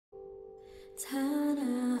We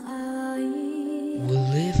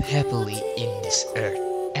live happily in this earth.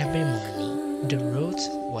 Every morning, the road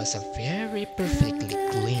was a very perfectly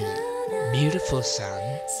clean. Beautiful sun,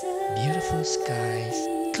 beautiful skies,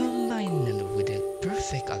 combined with the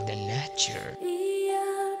perfect of the nature.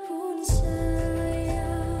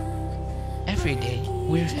 Every day,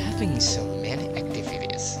 we're having so many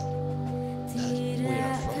activities, but we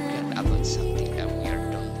are forget about something that we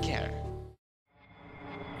don't care.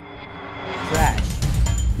 Trash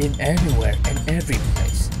in everywhere and every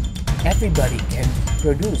place. Everybody can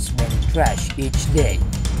produce many trash each day.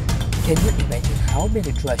 Can you imagine how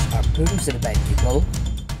many trash are produced by people?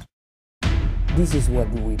 This is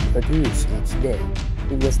what we produce each day.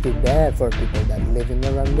 It was too bad for people that living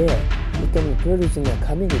around there. We can be producing a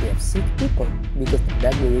community of sick people because the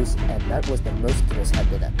bad waste and that was the mosquitoes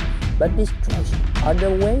habitat. But this trash are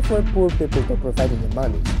the way for poor people to providing the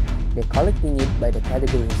money. They're collecting it by the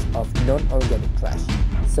categories of non-organic trash.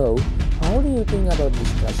 So, how do you think about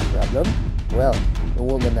this trash problem? Well, it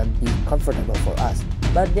will not be comfortable for us.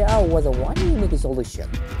 But there was a one unique solution.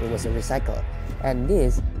 It was a recycle. And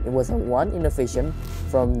it was a one innovation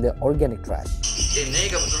from the organic trash. Ini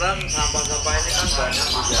kebetulan sampah-sampah ini kan banyak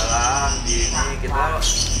di jalan, di ini kita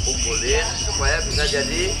kumpulin supaya bisa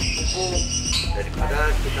jadi pupuk.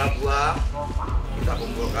 Daripada kita buang, kita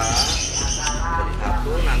kumpulkan jadi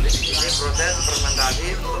satu, nanti di sini proses fermentasi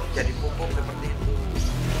untuk jadi pupuk seperti itu.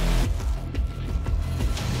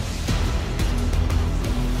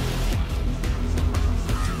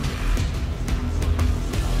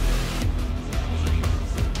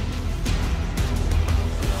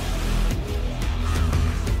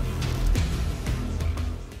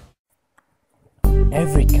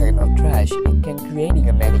 Every kind of trash it can creating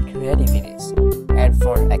a many creativities. And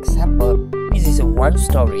for example, this is one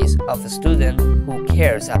story of a student who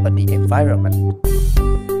cares about the environment.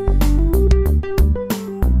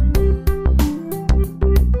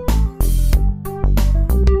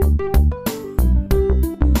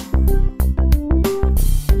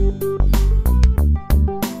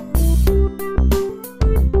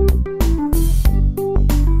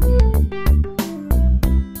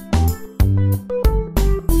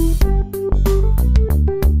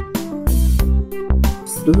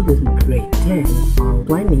 Students in grade 10 are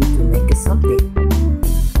planning to make something.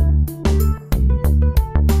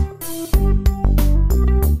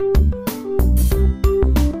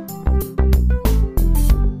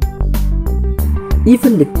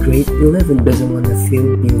 Even the grade 11 doesn't want to feel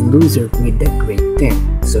the loser with the grade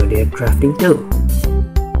 10, so they're crafting too.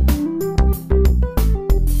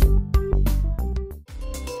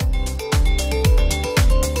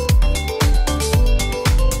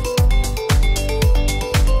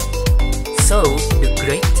 So, the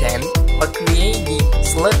grade 10 are creating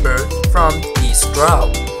slipper from the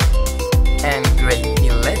straw, and grade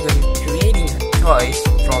 11 creating a toy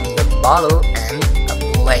from the bottle and a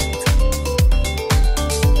plate.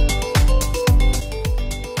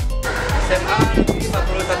 SMAN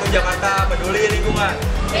 41 Jakarta peduli lingkungan.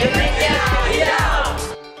 Indonesia,